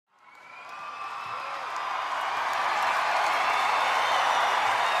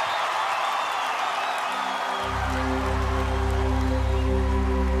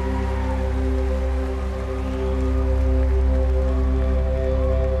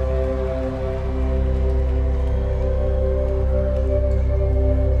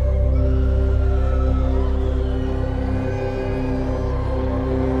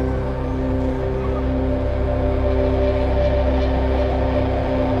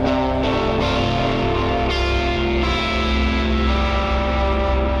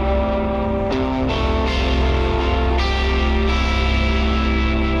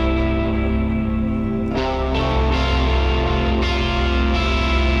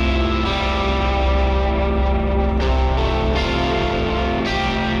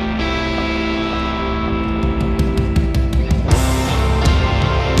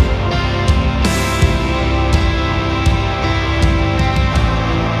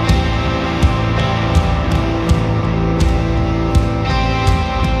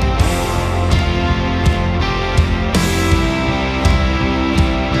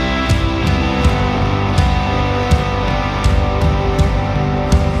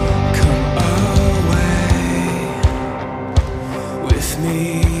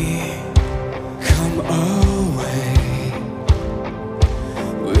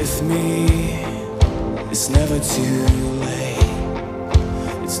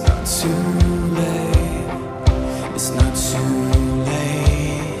too late. It's not too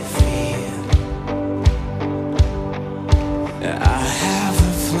late for you. I have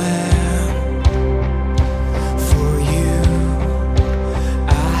a plan for you. I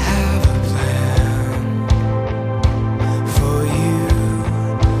have a plan for you.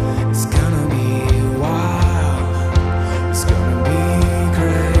 It's gonna be wild. It's gonna be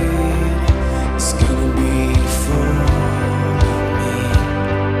great. It's gonna be full of me.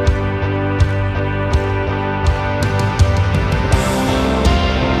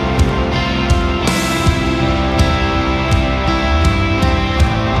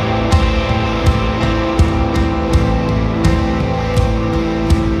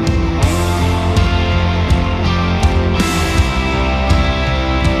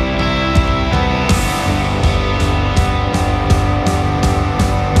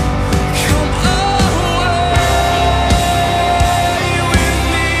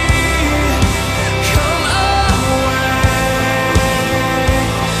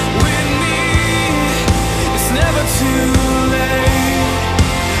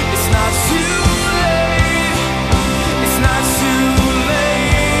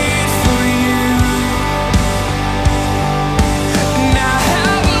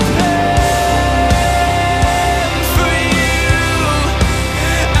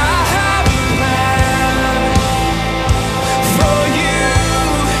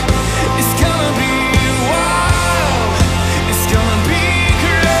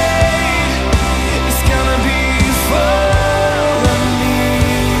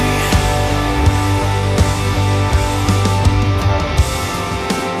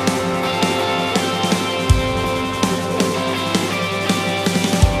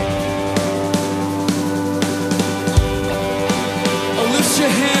 Your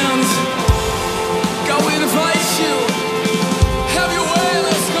hands, God, we invite you. Have your way,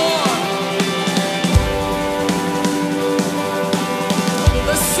 let's go on.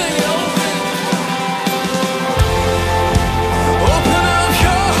 Let's sing it open. Open up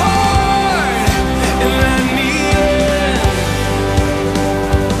your heart and let me in.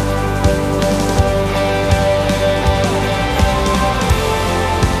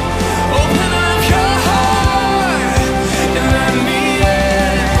 Open up your heart and let me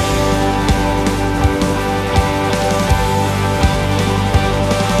in.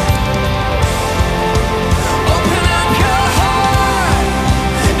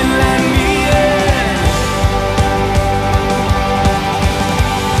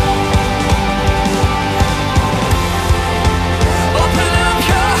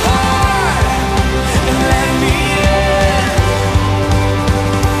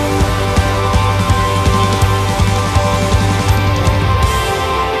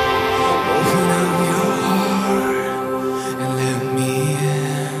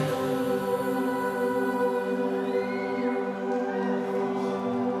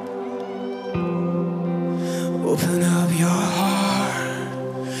 Open up your heart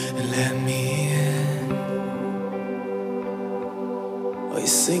and let me in. Oh, he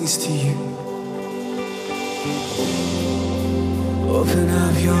sings to you. Open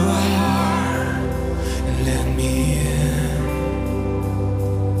up your heart and let me in.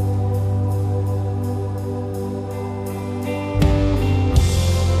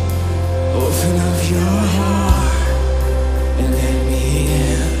 Open up your heart and let me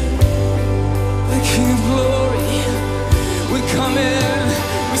in. The King of Glory, we come in,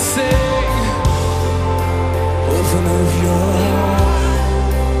 we sing. Open up your heart.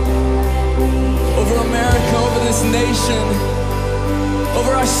 Over America, over this nation,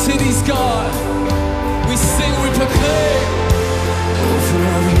 over our cities, God.